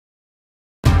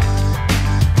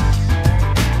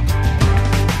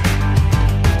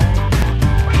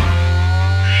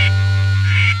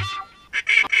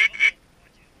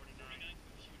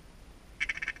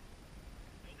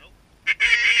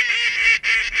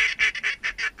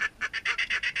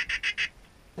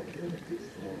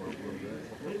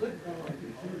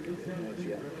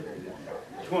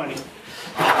20.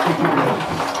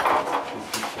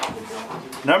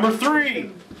 Number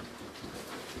 3.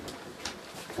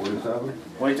 47.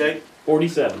 What do you take?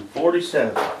 47.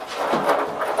 47.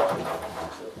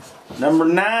 Number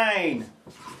 9.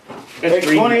 That's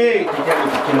Take 28.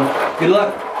 Good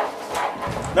luck.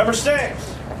 Number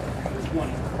 6.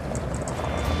 20.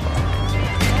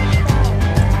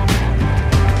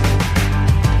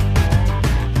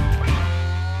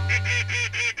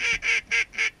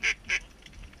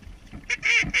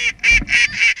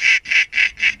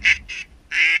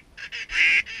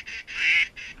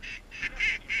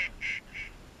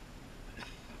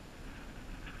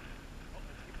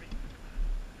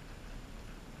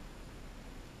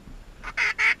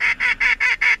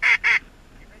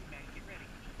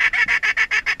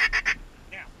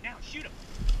 Shoot him.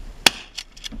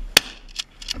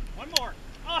 One more.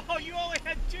 Oh, you only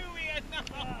had 2, Ian.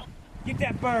 No. Get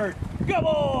that bird. Good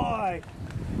boy.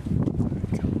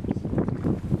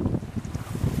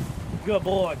 Good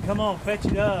boy. Come on, fetch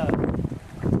it up.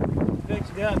 Fetch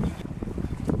it up.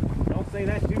 Don't say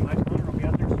that too much. Hunter will be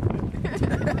out there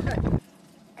swimming.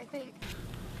 I think.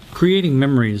 Creating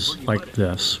memories like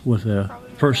this with a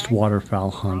first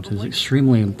waterfowl hunt is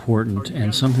extremely important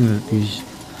and something that these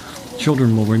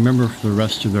children will remember for the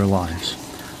rest of their lives.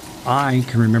 I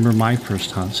can remember my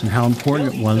first hunts and how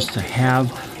important it was to have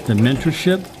the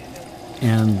mentorship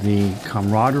and the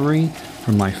camaraderie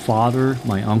from my father,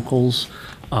 my uncles,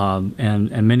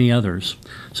 and many others.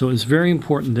 So it's very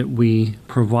important that we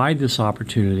provide this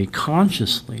opportunity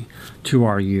consciously to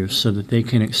our youth so that they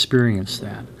can experience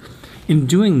that. In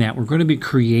doing that, we're going to be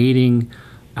creating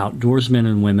outdoorsmen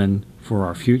and women for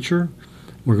our future.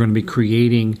 We're going to be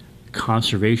creating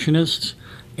conservationists,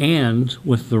 and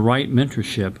with the right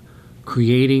mentorship,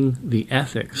 creating the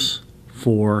ethics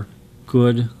for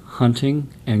good hunting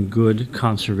and good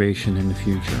conservation in the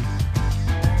future.